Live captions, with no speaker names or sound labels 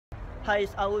Hi,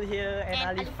 it's Aul here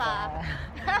and Alifa.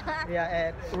 We are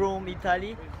at Rome,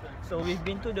 Italy. So we've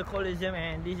been to the Colosseum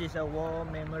and this is a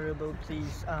warm, memorable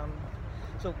place.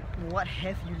 So what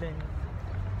have you learned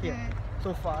here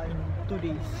so far in 2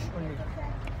 days only?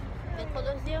 The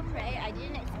Colosseum, right? I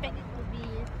didn't expect it to be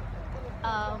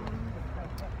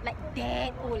like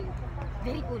that old,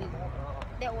 very old.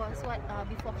 That was what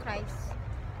before Christ,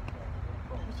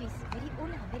 which is very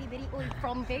old, very old.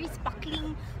 From very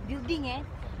sparkling building,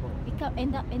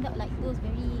 end up like those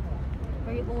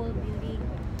very old building.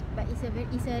 But it's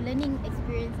a learning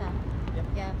experience, Yep.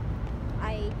 Yeah.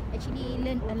 I actually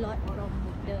learned a lot from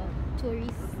the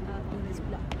tourist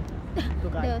blog.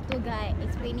 The tour guide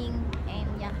explaining, and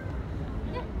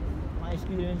My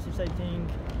experience is, I think,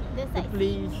 the the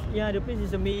sightseeing. place. The place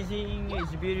is amazing.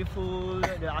 It's beautiful.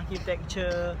 The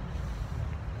architecture.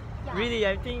 Yeah. Really,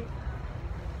 I think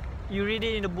you read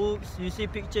it in the books. You see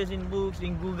pictures in books,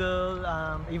 in Google.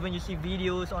 Even you see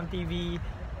videos on TV.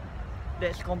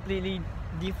 That's completely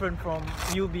different from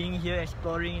you being here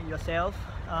exploring it yourself,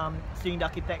 seeing the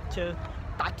architecture,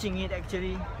 touching it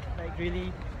actually, like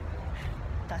really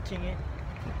touching it.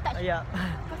 Touch, Yeah.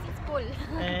 because it's cold.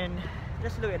 And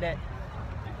just look at that.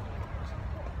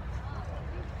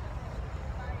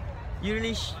 You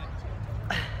really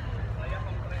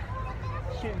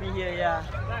should be here,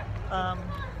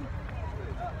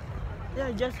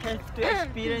 you just have to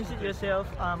experience it yourself,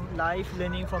 live,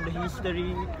 learning from the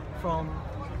history, from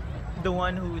the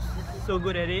one who's so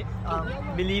good at it,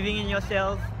 believing in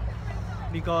yourself,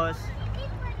 because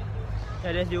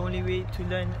that's the only way to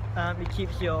learn. It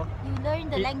keeps your, You learn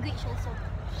the language also.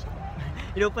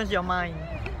 it opens your mind,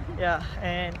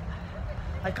 and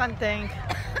I can't thank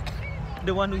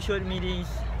the one who showed me this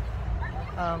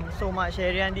so much.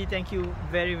 Heriandy, thank you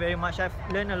very much. I've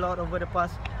learned a lot over the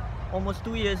past almost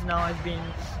 2 years now. I've been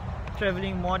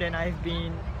traveling more than I've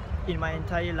been in my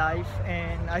entire life,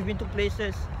 and I've been to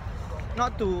places,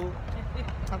 not to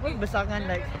besarkan,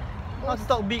 like not to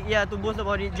talk big, to boast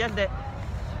about it, just that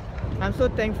I'm so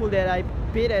thankful that I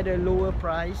paid at a lower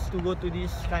price to go to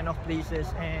these kind of places,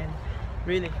 and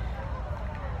really,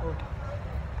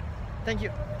 thank you.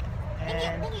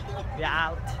 And Thank you. we're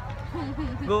out.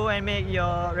 Go and make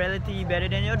your reality better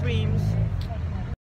than your dreams.